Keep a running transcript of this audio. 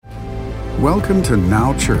Welcome to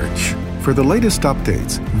Now Church. For the latest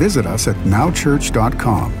updates, visit us at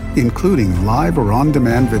nowchurch.com, including live or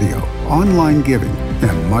on-demand video, online giving,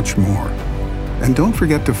 and much more. And don't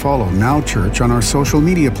forget to follow Now Church on our social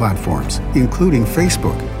media platforms, including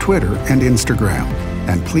Facebook, Twitter, and Instagram.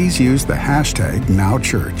 And please use the hashtag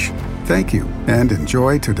NowChurch. Thank you, and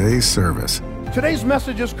enjoy today's service. Today's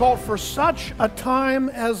message is called For Such a Time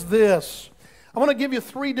as This. I want to give you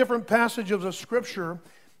 3 different passages of Scripture.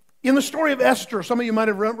 In the story of Esther, some of you might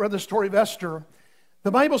have read the story of Esther,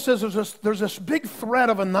 the Bible says there's this big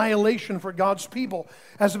threat of annihilation for God's people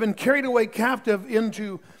as they've been carried away captive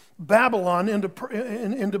into Babylon, into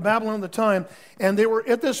Babylon at the time, and they were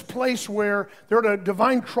at this place where they're at a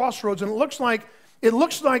divine crossroads, and it looks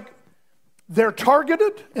like they're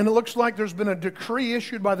targeted, and it looks like there's been a decree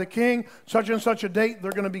issued by the king, such and such a date,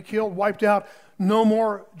 they're going to be killed, wiped out. No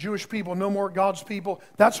more Jewish people, no more God's people.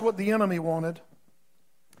 That's what the enemy wanted.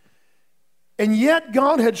 And yet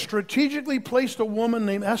God had strategically placed a woman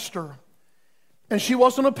named Esther. And she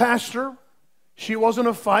wasn't a pastor. She wasn't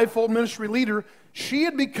a fivefold ministry leader. She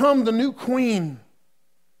had become the new queen.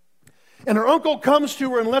 And her uncle comes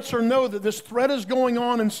to her and lets her know that this threat is going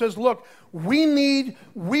on and says, look, we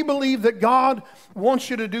believe that God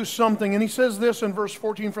wants you to do something. And he says this in verse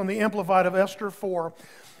 14 from the Amplified of Esther 4.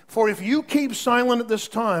 For if you keep silent at this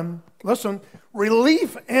time, listen,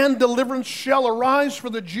 relief and deliverance shall arise for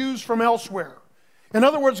the Jews from elsewhere. In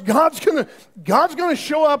other words, God's gonna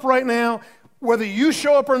show up right now. Whether you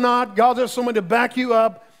show up or not, God has someone to back you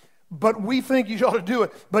up, but we think you ought to do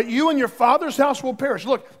it. But you and your father's house will perish.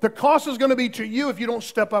 Look, the cost is going to be to you if you don't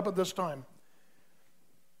step up at this time.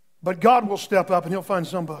 But God will step up and he'll find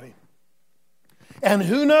somebody. And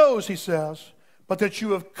who knows, he says, but that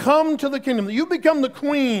you have come to the kingdom, that you become the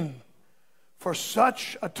queen for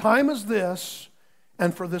such a time as this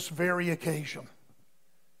and for this very occasion.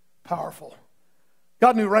 Powerful.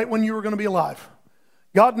 God knew right when you were going to be alive.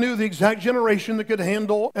 God knew the exact generation that could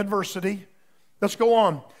handle adversity. Let's go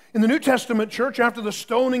on. In the New Testament church, after the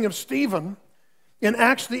stoning of Stephen, in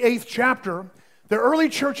Acts the 8th chapter, the early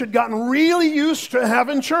church had gotten really used to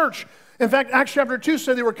having church. In fact, Acts chapter 2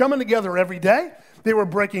 said they were coming together every day. They were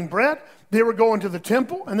breaking bread. They were going to the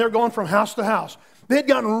temple, and they're going from house to house. They had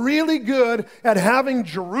gotten really good at having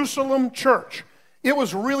Jerusalem church. It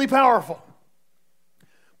was really powerful.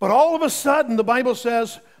 But all of a sudden, the Bible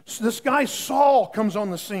says, this guy Saul comes on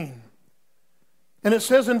the scene. And it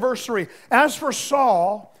says in verse 3, as for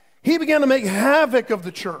Saul, he began to make havoc of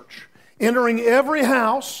the church, entering every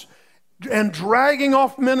house and dragging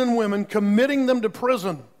off men and women, committing them to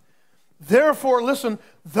prison. Therefore, listen,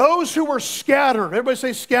 those who were scattered, everybody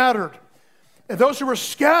say scattered. And those who were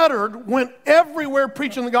scattered went everywhere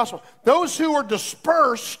preaching the gospel. Those who were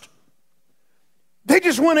dispersed, they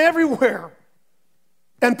just went everywhere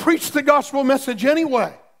and preached the gospel message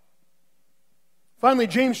anyway. Finally,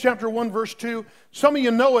 James chapter 1, verse 2. Some of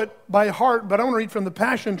you know it by heart, but I want to read from the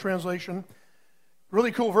Passion Translation.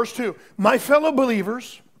 Really cool, verse 2. My fellow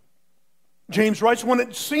believers, James writes, when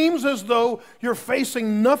it seems as though you're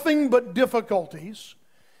facing nothing but difficulties,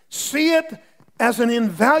 see it as an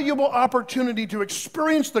invaluable opportunity to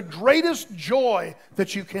experience the greatest joy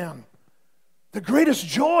that you can. The greatest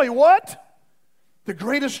joy, what? The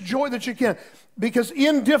greatest joy that you can. Because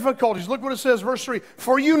in difficulties, look what it says, verse 3.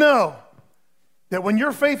 For you know that when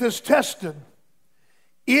your faith is tested,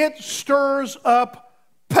 it stirs up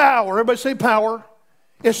power. Everybody say power.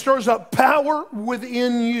 It stirs up power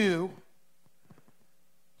within you.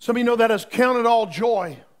 Some of you know that as count it all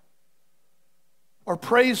joy or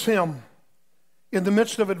praise him in the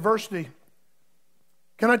midst of adversity.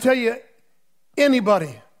 Can I tell you,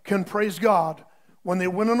 anybody can praise God when they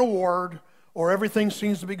win an award or everything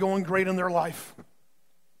seems to be going great in their life.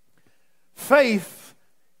 Faith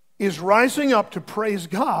is rising up to praise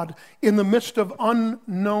God in the midst of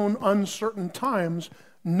unknown, uncertain times,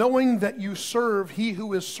 knowing that you serve he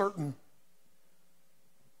who is certain.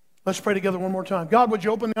 Let's pray together one more time. God, would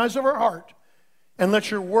you open the eyes of our heart and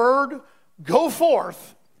let your word go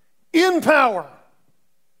forth in power.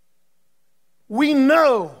 We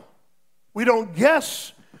know, we don't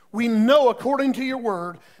guess, we know according to your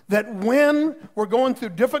word that when we're going through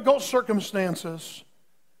difficult circumstances,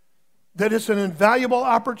 that it's an invaluable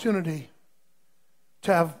opportunity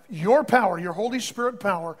to have your power, your Holy Spirit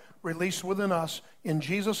power, released within us in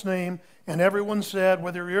Jesus' name. And everyone said,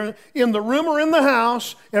 whether you're in the room or in the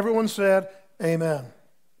house, everyone said, amen.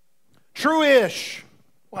 True-ish.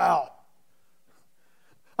 Wow.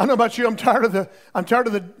 I don't know about you, I'm tired of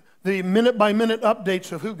the minute-by-minute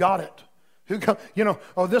updates of who got it.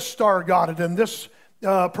 Oh, this star got it, and this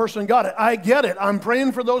person got it. I get it. I'm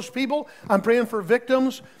praying for those people. I'm praying for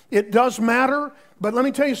victims. It does matter. But let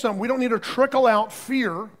me tell you something. We don't need to trickle out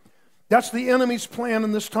fear. That's the enemy's plan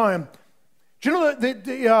in this time. Do you know that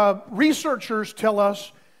the researchers tell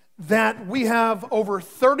us that we have over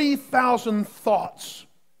 30,000 thoughts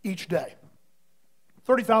each day?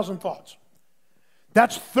 30,000 thoughts.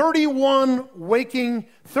 That's 31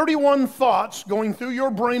 thoughts going through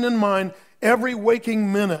your brain and mind every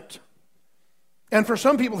waking minute. And for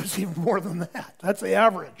some people, it's even more than that. That's the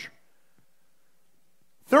average.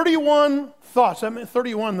 31 thoughts. I mean,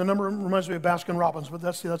 31, the number reminds me of Baskin Robbins, but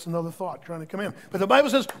that's another thought trying to come in. But the Bible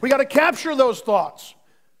says we got to capture those thoughts.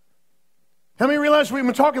 How many realize we've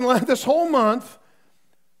been talking this whole month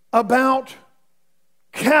about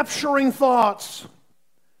capturing thoughts,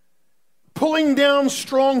 pulling down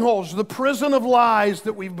strongholds, the prison of lies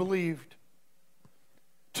that we've believed.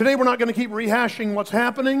 Today we're not going to keep rehashing what's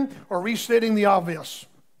happening or restating the obvious.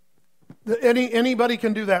 Anybody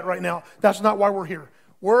can do that right now. That's not why we're here.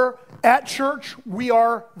 We're at church. We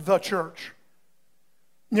are the church.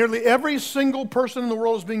 Nearly every single person in the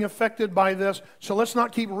world is being affected by this, so let's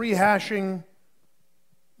not keep rehashing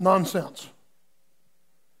nonsense.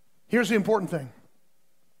 Here's the important thing.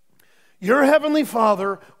 Your Heavenly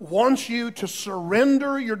Father wants you to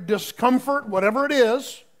surrender your discomfort, whatever it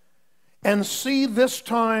is, and see this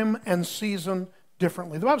time and season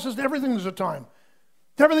differently. The Bible says to everything there's a time.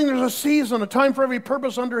 To everything there's a season, a time for every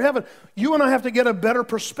purpose under heaven. You and I have to get a better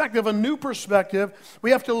perspective, a new perspective.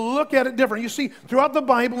 We have to look at it different. You see, throughout the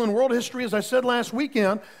Bible and world history, as I said last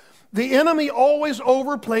weekend, the enemy always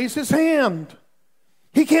overplays his hand.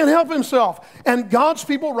 He can't help himself. And God's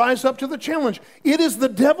people rise up to the challenge. It is the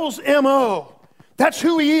devil's MO. That's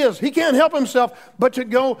who he is. He can't help himself but to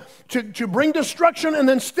go to bring destruction and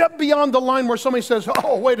then step beyond the line where somebody says,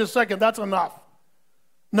 oh, wait a second, that's enough.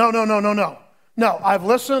 No. No, I've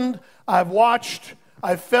listened, I've watched,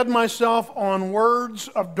 I've fed myself on words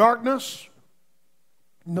of darkness.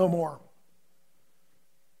 No more.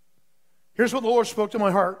 Here's what the Lord spoke to my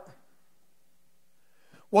heart.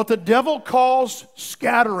 What the devil calls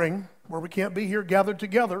scattering, where we can't be here gathered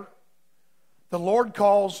together, the Lord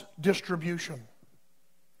calls distribution.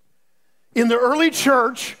 In the early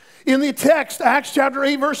church, in the text, Acts chapter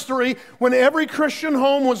 8, verse 3, when every Christian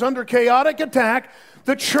home was under chaotic attack,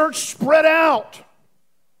 the church spread out.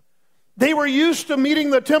 They were used to meeting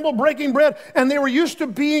the temple, breaking bread, and they were used to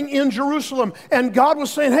being in Jerusalem. And God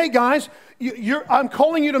was saying, hey guys, I'm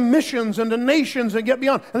calling you to missions and to nations and get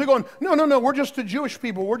beyond. And they're going, no, we're just the Jewish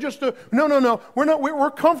people. We're just no, we're not. We're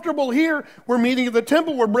comfortable here. We're meeting at the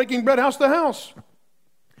temple. We're breaking bread house to house.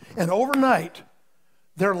 And overnight,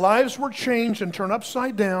 their lives were changed and turned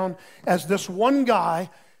upside down as this one guy,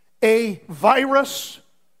 a virus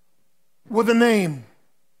with a name,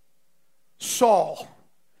 Saul,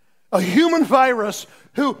 a human virus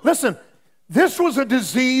who, listen, this was a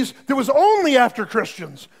disease that was only after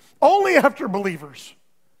Christians, only after believers.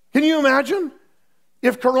 Can you imagine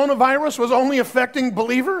if coronavirus was only affecting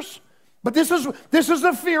believers? But this is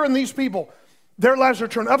the fear in these people. Their lives are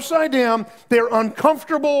turned upside down. They're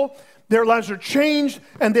uncomfortable. Their lives are changed,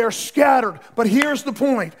 and they're scattered. But here's the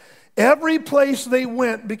point. Every place they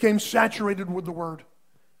went became saturated with the Word.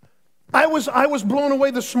 I was blown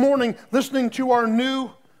away this morning listening to our new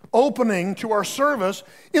opening to our service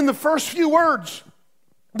in the first few words.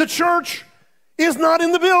 The church is not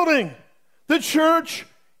in the building. The church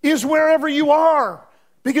is wherever you are.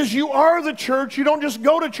 Because you are the church. You don't just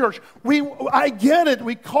go to church. I get it.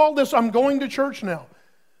 We call this, I'm going to church now.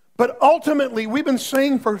 But ultimately, we've been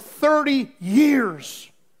saying for 30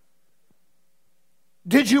 years,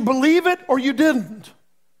 did you believe it or you didn't?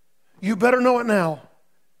 You better know it now.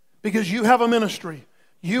 Because you have a ministry.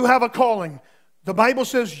 You have a calling. The Bible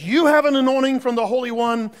says you have an anointing from the Holy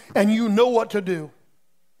One and you know what to do.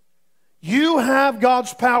 You have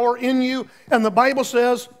God's power in you, and the Bible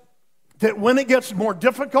says that when it gets more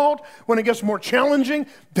difficult, when it gets more challenging,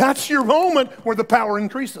 that's your moment where the power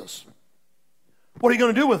increases. What are you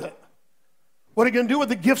going to do with it? What are you going to do with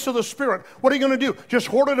the gifts of the Spirit? What are you going to do? Just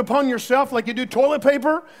hoard it upon yourself like you do toilet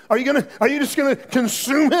paper? Are you just going to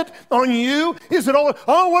consume it on you? Is it all,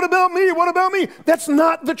 oh, what about me? What about me? That's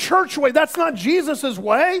not the church way. That's not Jesus'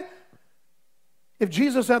 way. If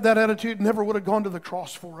Jesus had that attitude, never would have gone to the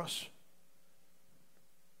cross for us.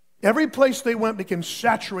 Every place they went became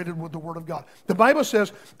saturated with the Word of God. The Bible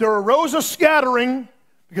says there arose a scattering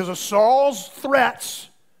because of Saul's threats.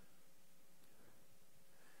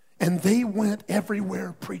 And they went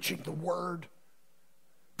everywhere preaching the Word.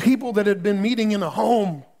 People that had been meeting in a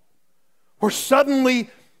home were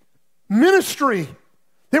suddenly ministry.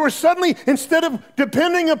 They were suddenly, instead of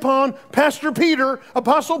depending upon Pastor Peter,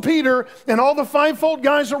 Apostle Peter, and all the fivefold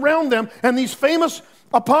guys around them, and these famous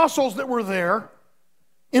apostles that were there,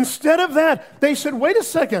 instead of that, they said, wait a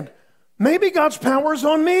second, maybe God's power is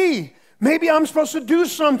on me. Maybe I'm supposed to do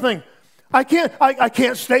something. I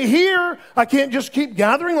can't stay here. I can't just keep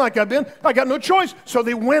gathering like I've been. I got no choice. So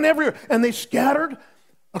they went everywhere, and they scattered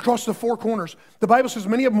across the four corners. The Bible says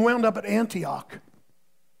many of them wound up at Antioch.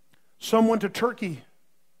 Some went to Turkey.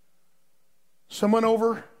 Some went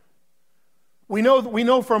over. We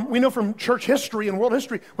know from church history and world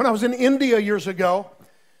history, when I was in India years ago,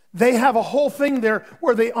 they have a whole thing there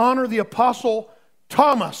where they honor the apostle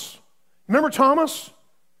Thomas. Remember Thomas?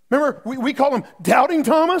 Remember, we call him Doubting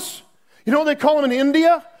Thomas? You know what they call him in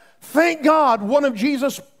India? Thank God one of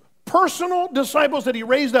Jesus' personal disciples that he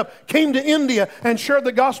raised up came to India and shared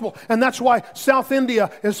the gospel. And that's why South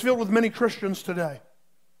India is filled with many Christians today.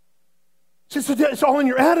 It's all in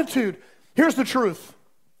your attitude. Here's the truth.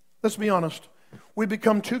 Let's be honest. We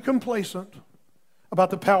become too complacent about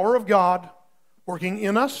the power of God working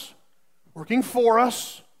in us, working for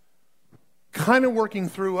us, kind of working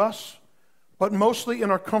through us, but mostly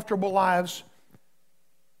in our comfortable lives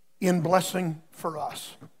in blessing for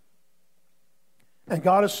us. And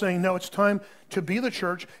God is saying, no, it's time to be the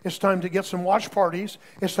church. It's time to get some watch parties.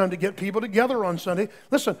 It's time to get people together on Sunday.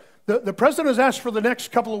 Listen, the president has asked for the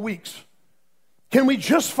next couple of weeks. Can we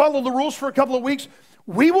just follow the rules for a couple of weeks?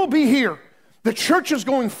 We will be here. The church is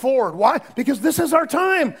going forward. Why? Because this is our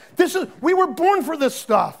time. We were born for this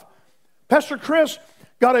stuff. Pastor Chris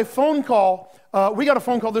got a phone call. We got a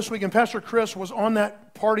phone call this week, and Pastor Chris was on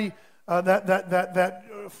that party,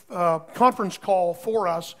 conference call for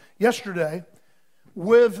us yesterday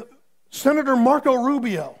with Senator Marco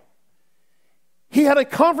Rubio. He had a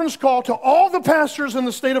conference call to all the pastors in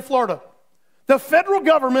the state of Florida. The federal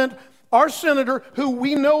government, our senator, who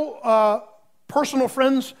we know personal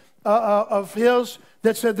friends of his,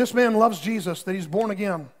 that said this man loves Jesus, that he's born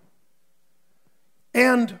again.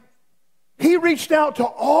 And he reached out to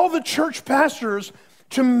all the church pastors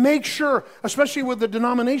to make sure, especially with the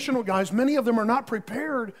denominational guys, many of them are not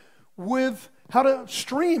prepared with how to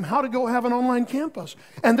stream, how to go have an online campus.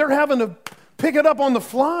 And they're having to pick it up on the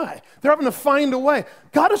fly. They're having to find a way.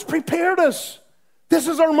 God has prepared us. This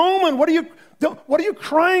is our moment. What are you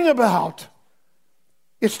crying about?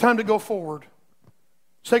 It's time to go forward.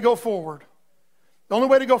 Say go forward. The only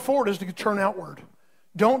way to go forward is to turn outward.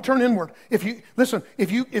 Don't turn inward. If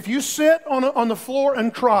you sit on the floor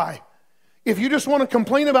and cry, if you just want to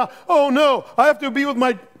complain about, oh no, I have to be with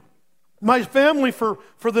my family for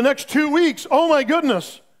the next 2 weeks. Oh my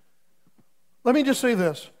goodness. Let me just say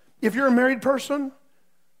this. If you're a married person,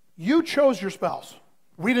 you chose your spouse.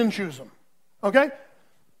 We didn't choose them. Okay?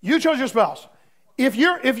 You chose your spouse. If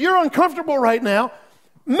you're uncomfortable right now,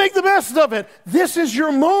 make the best of it. This is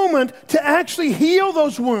your moment to actually heal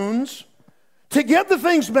those wounds, to get the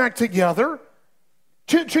things back together,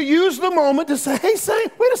 to use the moment to say, hey,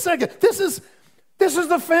 wait a second, this is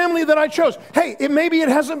the family that I chose. Hey, maybe it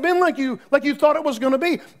hasn't been like you thought it was going to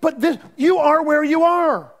be, but you are where you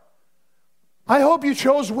are. I hope you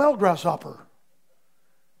chose well, Grasshopper.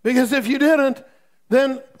 Because if you didn't,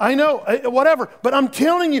 then I know, whatever. But I'm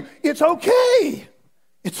telling you, it's okay.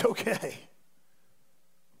 It's okay.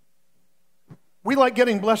 We like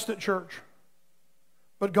getting blessed at church,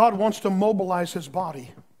 but God wants to mobilize his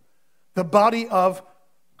body, the body of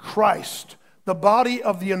Christ, the body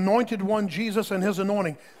of the anointed one, Jesus, and his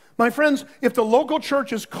anointing. My friends, if the local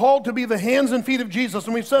church is called to be the hands and feet of Jesus,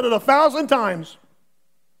 and we've said it 1,000 times,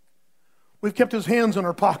 we've kept his hands in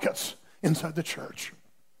our pockets inside the church.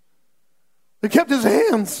 We kept his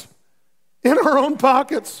hands in our own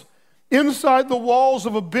pockets, inside the walls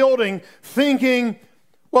of a building, thinking,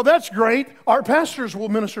 well, that's great. Our pastors will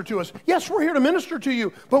minister to us. Yes, we're here to minister to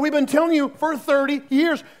you, but we've been telling you for 30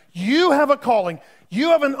 years, you have a calling.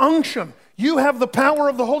 You have an unction. You have the power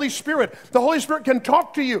of the Holy Spirit. The Holy Spirit can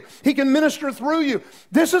talk to you. He can minister through you.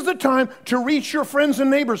 This is the time to reach your friends and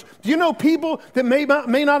neighbors. Do you know people that may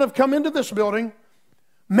not have come into this building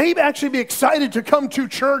may actually be excited to come to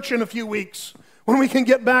church in a few weeks when we can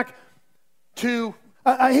get back to,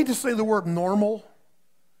 I hate to say the word normal.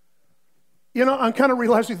 You know, I'm kind of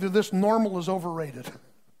realizing that this normal is overrated.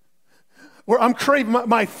 Where I'm craving,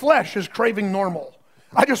 my flesh is craving normal.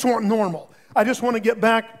 I just want normal. I just want to get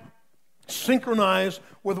back synchronized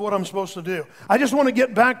with what I'm supposed to do. I just want to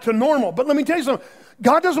get back to normal. But let me tell you something.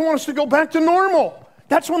 God doesn't want us to go back to normal.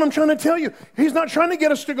 That's what I'm trying to tell you. He's not trying to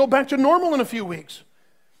get us to go back to normal in a few weeks.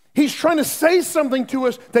 He's trying to say something to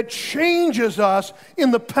us that changes us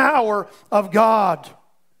in the power of God.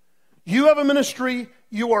 You have a ministry.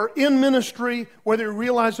 you are in ministry, whether you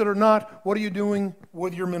realize it or not. What are you doing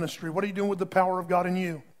with your ministry? What are you doing with the power of God in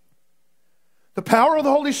you? The power of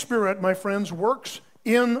the Holy Spirit, my friends, works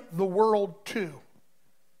in the world too.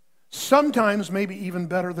 Sometimes maybe even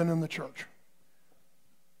better than in the church.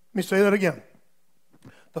 Let me say that again.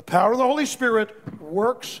 The power of the Holy Spirit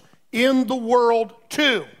works in the world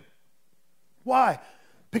too. Why?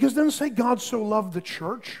 Because it doesn't say God so loved the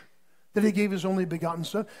church that he gave his only begotten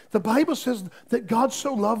Son. The Bible says that God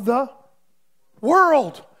so loved the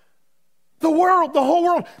world. The world, the whole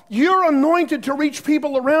world. You're anointed to reach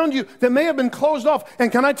people around you that may have been closed off.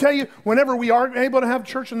 And can I tell you, whenever we are able to have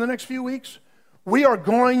church in the next few weeks, we are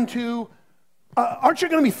going to, aren't you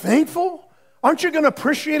going to be thankful? Aren't you going to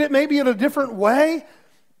appreciate it maybe in a different way?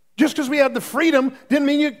 Just because we had the freedom didn't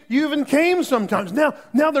mean you even came sometimes. Now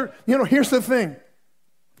they're, here's the thing.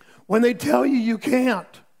 When they tell you you can't,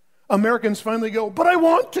 Americans finally go, but I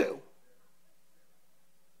want to.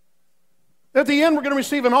 At the end, we're going to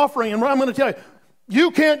receive an offering, and I'm going to tell you,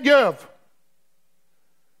 you can't give.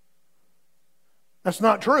 That's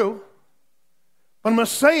not true. But I'm going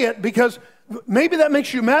to say it because maybe that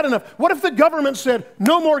makes you mad enough. What if the government said,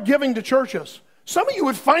 no more giving to churches? Some of you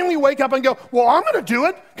would finally wake up and go, well, I'm going to do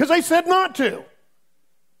it because they said not to.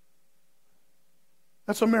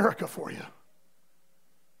 That's America for you.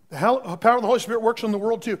 The power of the Holy Spirit works in the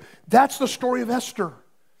world too. That's the story of Esther.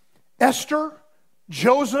 Esther,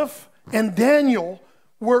 Joseph, and Daniel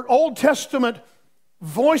were Old Testament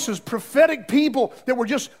voices, prophetic people that were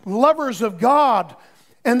just lovers of God.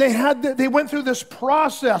 And they went through this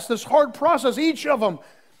process, this hard process, each of them.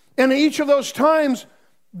 And each of those times,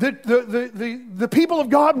 the people of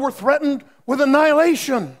God were threatened with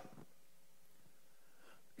annihilation.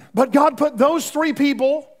 But God put those three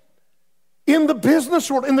people in the business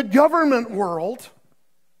world, in the government world,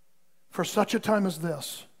 for such a time as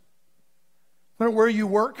this. I don't know where you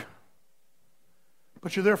work,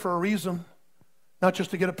 but you're there for a reason, not just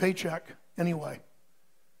to get a paycheck anyway.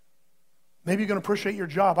 Maybe you're going to appreciate your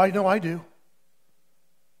job. I know I do.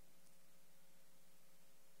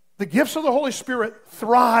 The gifts of the Holy Spirit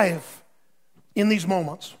thrive in these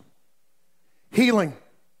moments. Healing,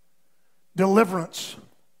 deliverance,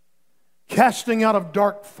 casting out of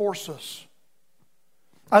dark forces.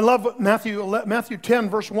 I love what Matthew 10,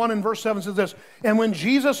 verse 1 and verse 7 says this. And when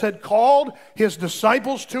Jesus had called his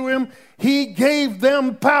disciples to him, he gave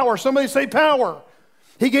them power. Somebody say power.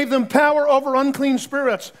 He gave them power over unclean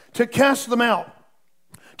spirits to cast them out,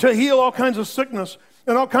 to heal all kinds of sickness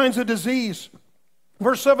and all kinds of disease.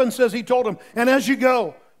 Verse 7 says he told them, and as you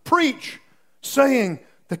go, preach, saying,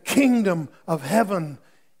 the kingdom of heaven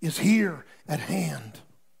is here at hand.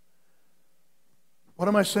 What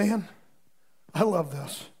am I saying? I love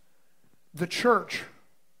this. The church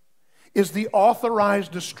is the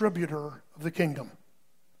authorized distributor of the kingdom.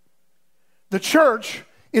 The church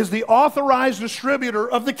is the authorized distributor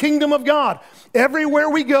of the kingdom of God. Everywhere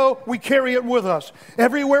we go, we carry it with us.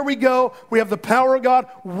 Everywhere we go, we have the power of God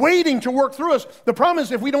waiting to work through us. The problem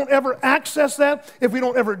is if we don't ever access that, if we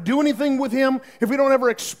don't ever do anything with him, if we don't ever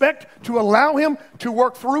expect to allow him to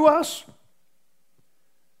work through us,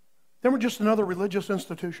 then we're just another religious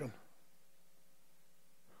institution.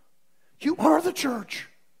 You are the church.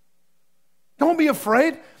 Don't be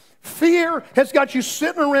afraid. Fear has got you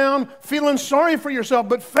sitting around feeling sorry for yourself,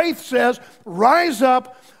 but faith says, rise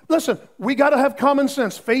up. Listen, we got to have common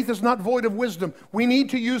sense. Faith is not void of wisdom. We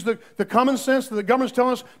need to use the common sense that the government's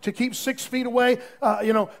telling us to keep 6 feet away,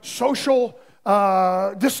 social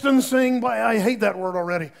distancing. I hate that word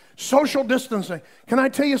already. Social distancing. Can I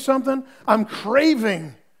tell you something? I'm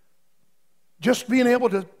craving just being able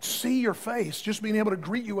to see your face, just being able to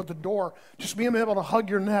greet you at the door, just being able to hug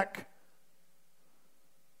your neck.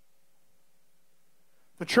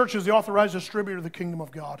 The church is the authorized distributor of the kingdom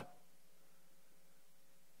of God.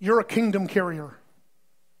 You're a kingdom carrier.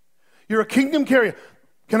 You're a kingdom carrier.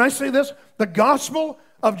 Can I say this? The gospel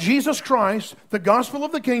of Jesus Christ, the gospel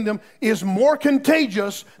of the kingdom, is more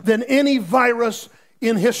contagious than any virus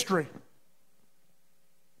in history.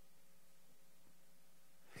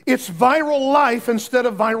 It's viral life instead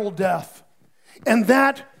of viral death. And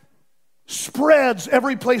that spreads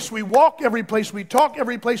every place we walk, every place we talk,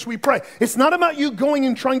 every place we pray. It's not about you going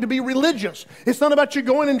and trying to be religious. It's not about you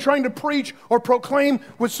going and trying to preach or proclaim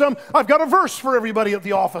with I've got a verse for everybody at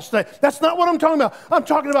the office today. That's not what I'm talking about. I'm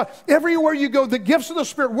talking about everywhere you go, the gifts of the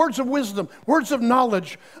Spirit, words of wisdom, words of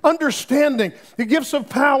knowledge, understanding, the gifts of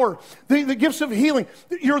power, the gifts of healing.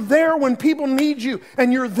 You're there when people need you,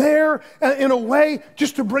 and you're there in a way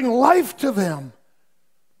just to bring life to them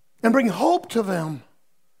and bring hope to them.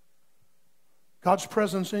 God's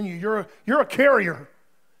presence in you. You're a carrier.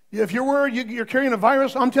 If you're worried you're carrying a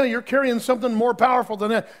virus, I'm telling you, you're carrying something more powerful than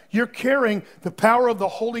that. You're carrying the power of the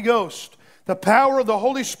Holy Ghost. The power of the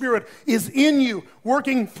Holy Spirit is in you,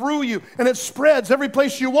 working through you, and it spreads every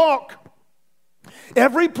place you walk.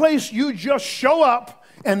 Every place you just show up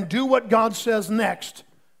and do what God says next,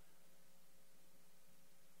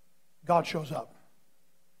 God shows up.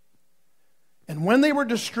 And when they were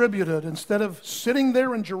distributed, instead of sitting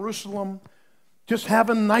there in Jerusalem, just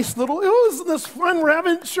having nice little, oh, isn't this fun? We're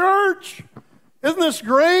having church. Isn't this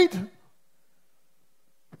great?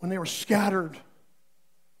 When they were scattered,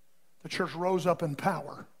 the church rose up in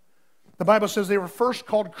power. The Bible says they were first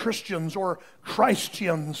called Christians or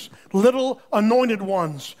Christians, little anointed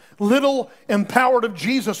ones, little empowered of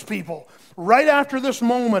Jesus people. Right after this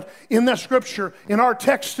moment in that scripture, in our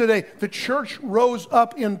text today, the church rose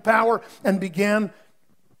up in power and began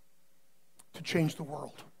to change the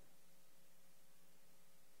world.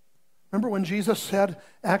 Remember when Jesus said,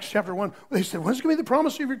 Acts chapter 1, they said, when's going to be the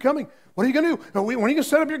promise of your coming? What are you going to do? When are you going to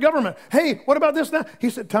set up your government? Hey, what about this and that?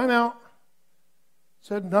 He said, time out.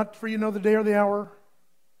 Said, not for you know the day or the hour,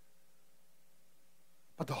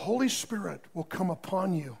 but the Holy Spirit will come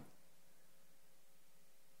upon you,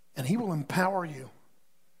 and He will empower you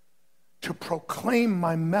to proclaim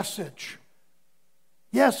my message.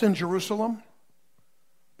 Yes, in Jerusalem,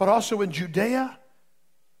 but also in Judea,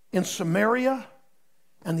 in Samaria,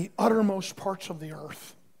 and the uttermost parts of the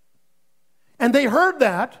earth. And they heard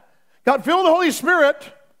that, got filled with the Holy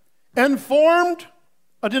Spirit, and formed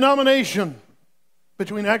a denomination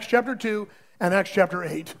between Acts chapter 2 and Acts chapter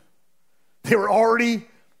 8. They were already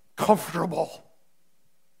comfortable.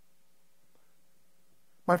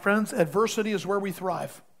 My friends, adversity is where we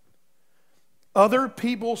thrive. Other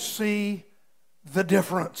people see the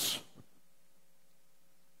difference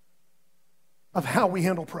of how we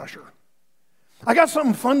handle pressure. I got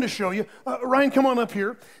something fun to show you. Ryan, come on up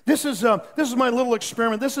here. This is my little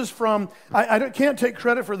experiment. This is from, I can't take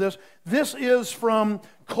credit for this. This is from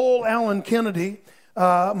Cole Allen Kennedy,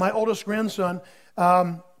 my oldest grandson.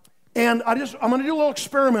 And I'm going to do a little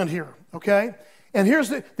experiment here, okay? And here's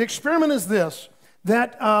the experiment is this,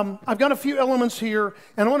 that I've got a few elements here,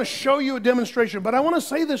 and I want to show you a demonstration. But I want to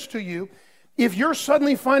say this to you. If you're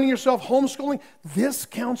suddenly finding yourself homeschooling, this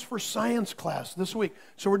counts for science class this week.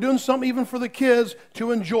 So we're doing something even for the kids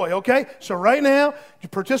to enjoy, okay? So right now, you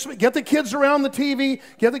participate, get the kids around the TV,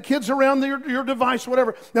 get the kids around your device,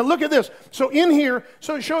 whatever. Now look at this. So in here,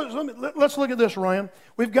 so it shows, let's look at this, Ryan.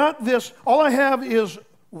 We've got this, all I have is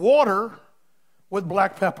water with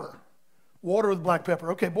black pepper. Water with black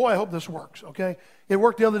pepper. Okay, boy, I hope this works, okay? It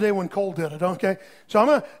worked the other day when Cole did it, okay?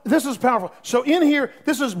 So this is powerful. So in here,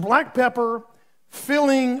 this is black pepper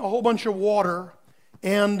filling a whole bunch of water.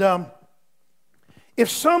 And if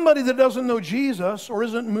somebody that doesn't know Jesus or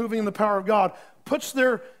isn't moving in the power of God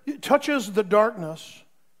touches the darkness,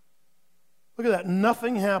 look at that,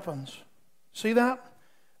 nothing happens. See that?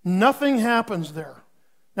 Nothing happens there.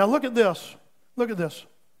 Now look at this. Look at this.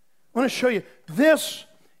 I want to show you. This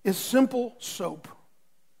is simple soap.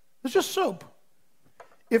 It's just soap.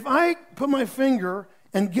 If I put my finger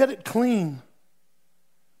and get it clean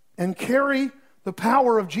and carry the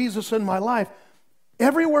power of Jesus in my life,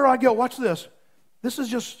 everywhere I go, watch this. This is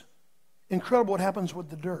just incredible what happens with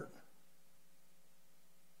the dirt.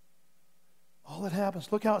 All that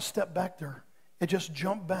happens, look how it stepped back there. It just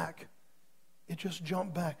jumped back. It just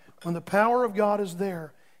jumped back. When the power of God is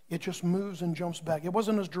there, it just moves and jumps back. It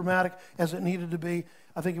wasn't as dramatic as it needed to be.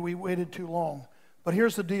 I think we waited too long. But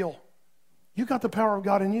here's the deal. You got the power of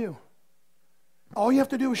God in you. All you have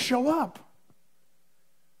to do is show up.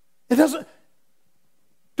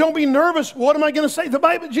 Don't be nervous. What am I going to say? The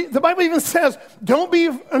Bible even says, don't be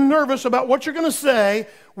nervous about what you're going to say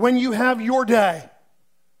when you have your day.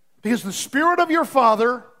 Because the Spirit of your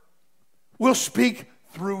Father will speak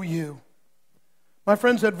through you. My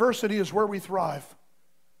friends, adversity is where we thrive.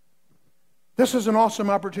 This is an awesome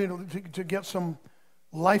opportunity to get some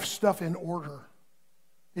life stuff in order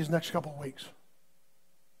these next couple of weeks.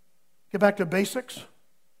 Get back to basics.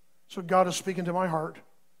 So God is speaking to my heart.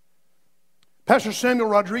 Pastor Samuel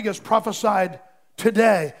Rodriguez prophesied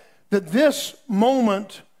today that this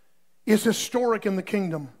moment is historic in the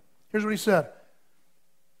kingdom. Here's what he said.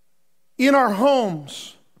 In our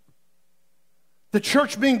homes, the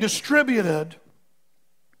church being distributed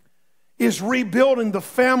is rebuilding the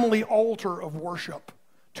family altar of worship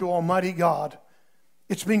to Almighty God.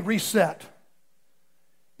 It's being reset.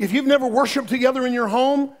 If you've never worshiped together in your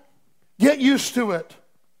home, get used to it.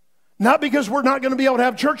 Not because we're not going to be able to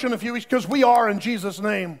have church in a few weeks, because we are in Jesus'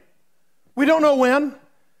 name. We don't know when.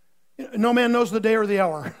 No man knows the day or the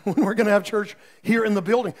hour when we're going to have church here in the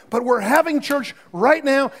building. But we're having church right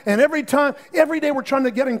now, and every day we're trying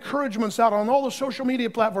to get encouragements out on all the social media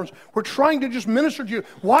platforms. We're trying to just minister to you.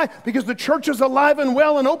 Why? Because the church is alive and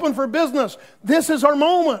well and open for business. This is our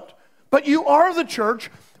moment. But you are the church.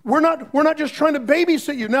 We're not just trying to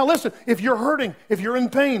babysit you. Now listen, if you're hurting, if you're in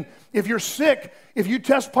pain, if you're sick, if you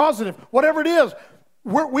test positive, whatever it is,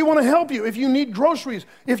 we want to help you. If you need groceries,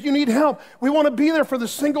 if you need help, we want to be there for the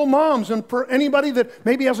single moms and for anybody that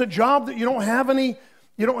maybe has a job that you don't have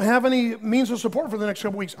any means of support for the next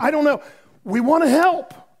couple weeks. I don't know. We want to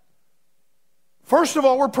help. First of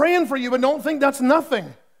all, we're praying for you, but don't think that's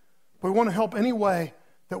nothing. We want to help any way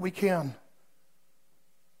that we can.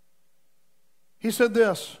 He said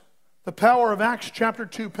this, the power of Acts chapter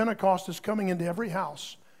 2, Pentecost is coming into every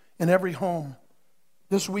house and every home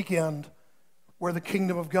this weekend, where the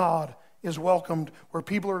kingdom of God is welcomed, where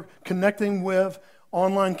people are connecting with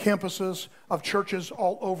online campuses of churches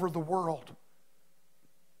all over the world.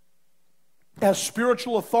 As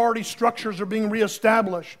spiritual authority structures are being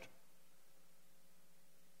reestablished,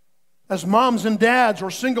 as moms and dads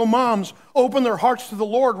or single moms open their hearts to the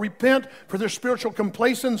Lord, repent for their spiritual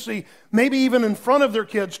complacency, maybe even in front of their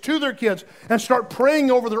kids, to their kids, and start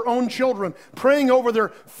praying over their own children, praying over their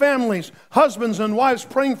families, husbands and wives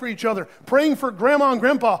praying for each other, praying for grandma and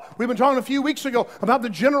grandpa. We've been talking a few weeks ago about the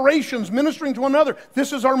generations ministering to one another.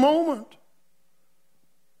 This is our moment.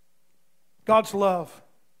 God's love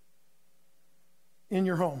in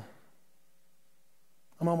your home.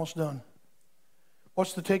 I'm almost done.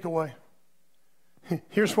 What's the takeaway?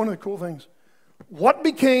 Here's one of the cool things. What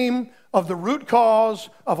became of the root cause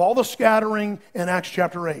of all the scattering in Acts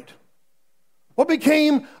chapter 8? What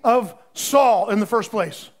became of Saul in the first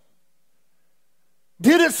place?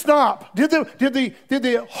 Did it stop? Did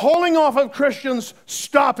the hauling off of Christians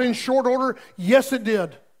stop in short order? Yes, it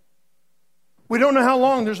did. We don't know how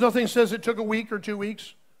long. There's nothing that says it took a week or 2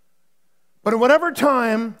 weeks. But in whatever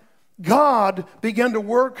time, God began to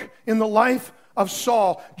work in the life of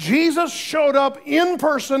Saul. Jesus showed up in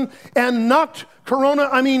person and knocked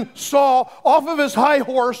Saul off of his high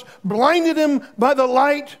horse, blinded him by the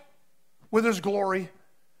light with his glory,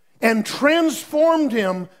 and transformed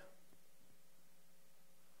him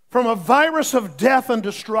from a virus of death and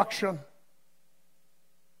destruction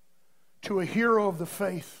to a hero of the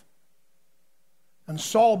faith. And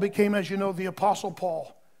Saul became, as you know, the Apostle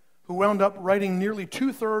Paul, who wound up writing nearly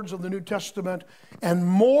 2/3 of the New Testament and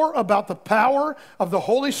more about the power of the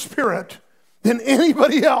Holy Spirit than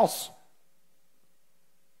anybody else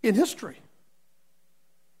in history.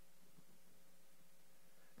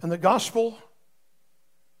 And the gospel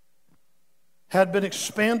had been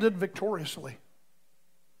expanded victoriously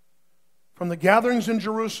from the gatherings in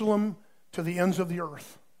Jerusalem to the ends of the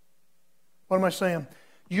earth. What am I saying?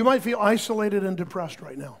 You might feel isolated and depressed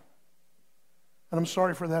right now. And I'm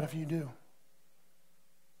sorry for that if you do.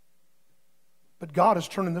 But God is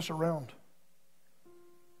turning this around.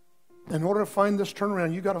 In order to find this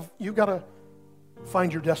turnaround, you got to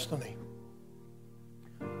find your destiny.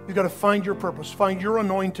 You got to find your purpose, find your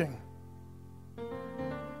anointing,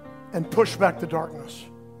 and push back the darkness.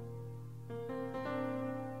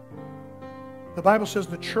 The Bible says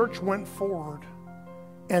the church went forward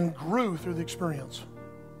and grew through the experience.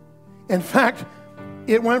 In fact,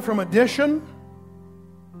 it went from addition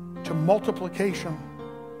to multiplication,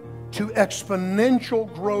 to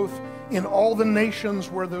exponential growth in all the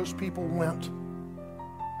nations where those people went.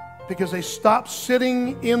 Because they stopped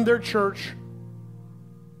sitting in their church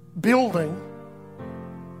building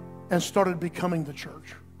and started becoming the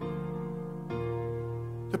church.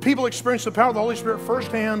 The people experienced the power of the Holy Spirit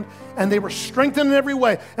firsthand, and they were strengthened in every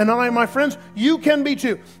way. And my friends, you can be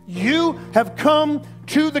too. You have come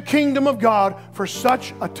to the kingdom of God for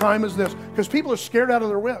such a time as this. Because people are scared out of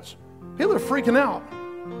their wits. People are freaking out.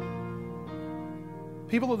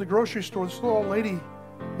 People at the grocery store, this little old lady,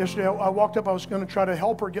 yesterday I walked up, I was going to try to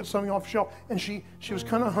help her get something off the shelf, and she was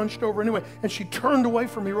kind of hunched over anyway, and she turned away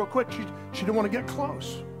from me real quick. She didn't want to get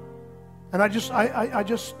close. And I was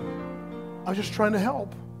just trying to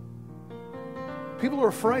help. People are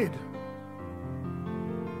afraid.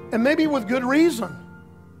 And maybe with good reason.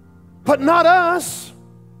 But not us.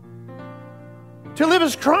 To live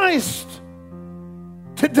as Christ.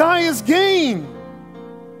 To die is gain.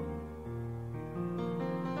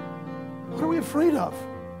 What are we afraid of?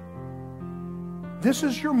 This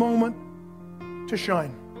is your moment to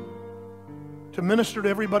shine. To minister to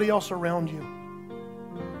everybody else around you.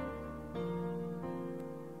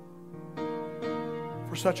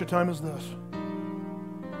 For such a time as this.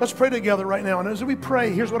 Let's pray together right now. And as we pray,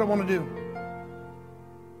 here's what I want to do.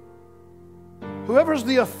 Whoever's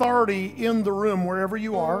the authority in the room, wherever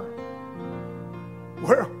you are,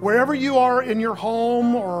 wherever you are in your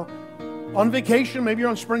home or on vacation, maybe you're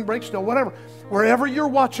on spring break still, whatever, wherever you're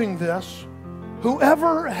watching this,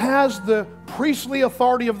 whoever has the priestly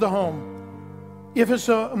authority of the home, if it's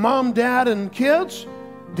a mom, dad, and kids,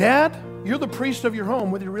 dad, you're the priest of your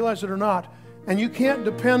home, whether you realize it or not, and you can't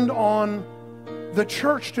depend on the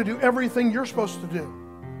church to do everything you're supposed to do.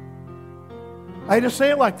 I hate to say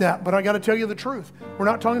it like that, but I got to tell you the truth. We're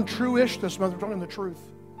not talking true-ish this month, we're talking the truth.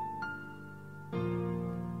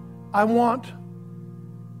 I want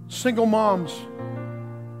single moms.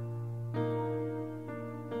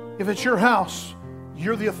 If it's your house,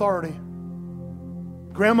 you're the authority.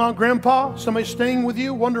 Grandma, grandpa, somebody staying with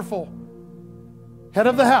you, wonderful. Head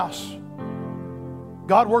of the house.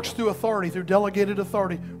 God works through authority, through delegated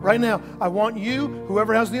authority. Right now, I want you,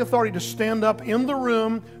 whoever has the authority, to stand up in the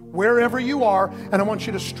room, wherever you are, and I want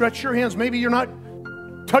you to stretch your hands. Maybe you're not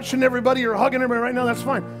touching everybody or hugging everybody right now, that's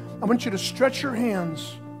fine. I want you to stretch your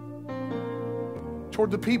hands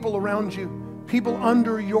toward the people around you, people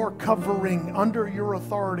under your covering, under your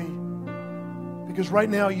authority. Because right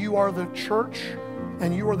now, you are the church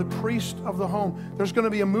and you are the priest of the home. There's going to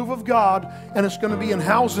be a move of God, and it's going to be in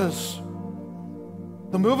houses.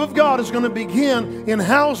 The move of God is going to begin in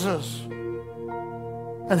houses.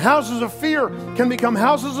 And houses of fear can become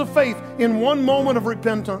houses of faith in one moment of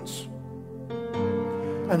repentance.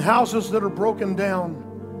 And houses that are broken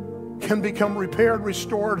down can become repaired,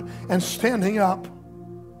 restored, and standing up.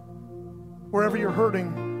 Wherever you're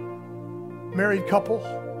hurting, married couple,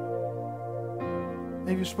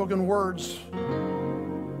 maybe you've spoken words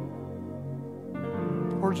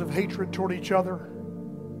of hatred toward each other.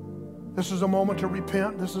 This is a moment to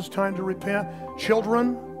repent. This is time to repent.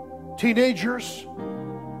 Children, teenagers,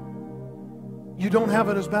 you don't have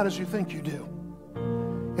it as bad as you think you do.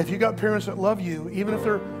 If you got parents that love you, even if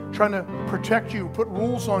they're trying to protect you, put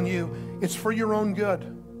rules on you, it's for your own good.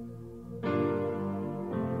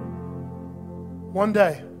 One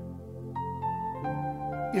day,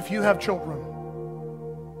 if you have children,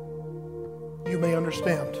 you may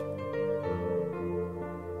understand.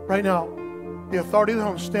 Right now, the authority of the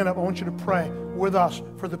home, stand up. I want you to pray with us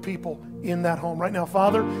for the people in that home. Right now,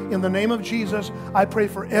 Father, in the name of Jesus, I pray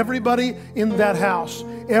for everybody in that house,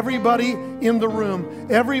 everybody in the room,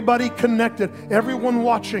 everybody connected, everyone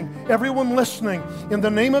watching, everyone listening. In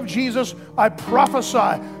the name of Jesus, I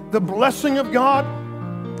prophesy the blessing of God,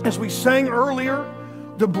 as we sang earlier,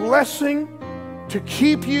 the blessing to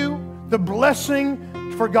keep you, the blessing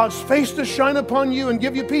for God's face to shine upon you and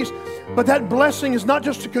give you peace. But that blessing is not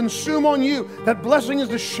just to consume on you. That blessing is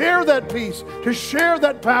to share that peace, to share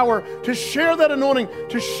that power, to share that anointing,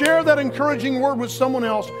 to share that encouraging word with someone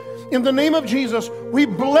else. In the name of Jesus, we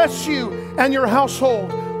bless you and your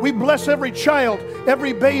household. We bless every child,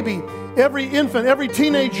 every baby, every infant, every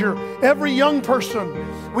teenager, every young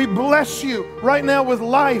person. We bless you right now with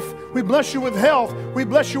life. We bless you with health. We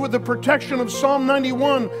bless you with the protection of Psalm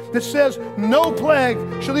 91 that says, no plague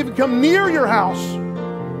shall even come near your house.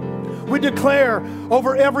 We declare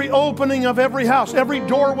over every opening of every house, every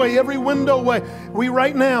doorway, every windowway, we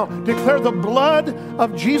right now declare the blood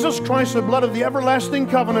of Jesus Christ, the blood of the everlasting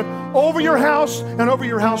covenant, over your house and over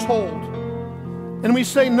your household. And we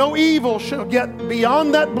say no evil shall get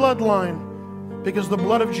beyond that bloodline, because the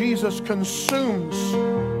blood of Jesus consumes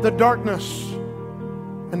the darkness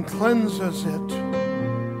and cleanses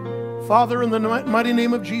it. Father, in the mighty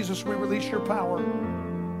name of Jesus, we release your power.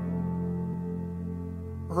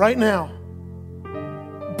 Right now,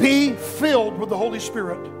 be filled with the Holy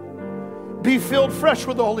Spirit. Be filled fresh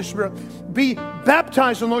with the Holy Spirit. Be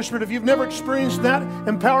baptized in the Holy Spirit. If you've never experienced that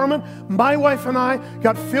empowerment, my wife and I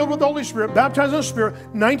got filled with the Holy Spirit, baptized in the Spirit,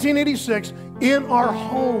 1986, in our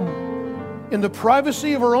home, in the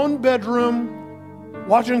privacy of our own bedroom,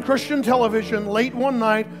 watching Christian television late one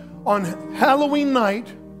night on Halloween night,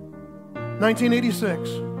 1986.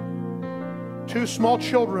 Two small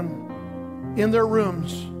children in their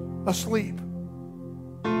rooms, asleep.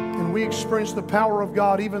 And we experienced the power of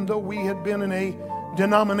God, even though we had been in a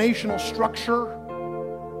denominational structure.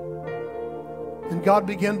 And God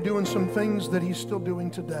began doing some things that He's still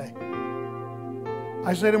doing today.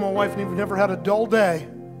 I say to my wife, we've never had a dull day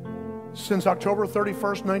since October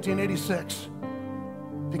 31st, 1986,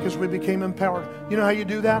 because we became empowered. You know how you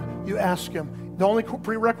do that? You ask Him. The only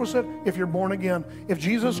prerequisite, if you're born again. If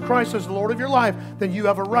Jesus Christ is the Lord of your life, then you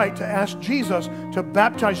have a right to ask Jesus to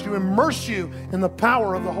baptize you, immerse you in the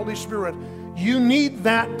power of the Holy Spirit. You need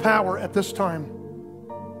that power at this time.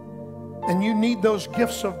 And you need those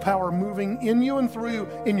gifts of power moving in you and through you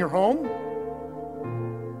in your home,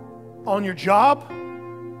 on your job,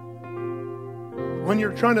 when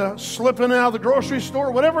you're trying to slip in and out of the grocery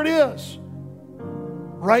store, whatever it is,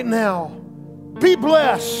 right now, be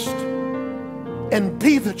blessed and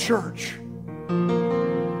be the church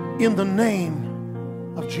in the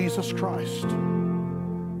name of Jesus Christ.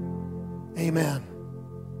 Amen.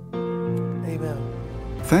 Amen.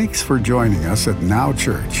 Thanks for joining us at Now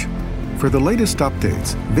Church. For the latest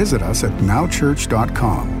updates, visit us at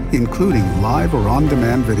nowchurch.com, including live or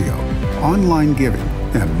on-demand video, online giving,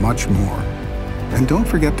 and much more. And don't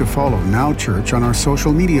forget to follow Now Church on our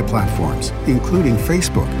social media platforms, including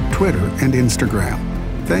Facebook, Twitter, and Instagram.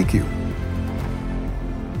 Thank you.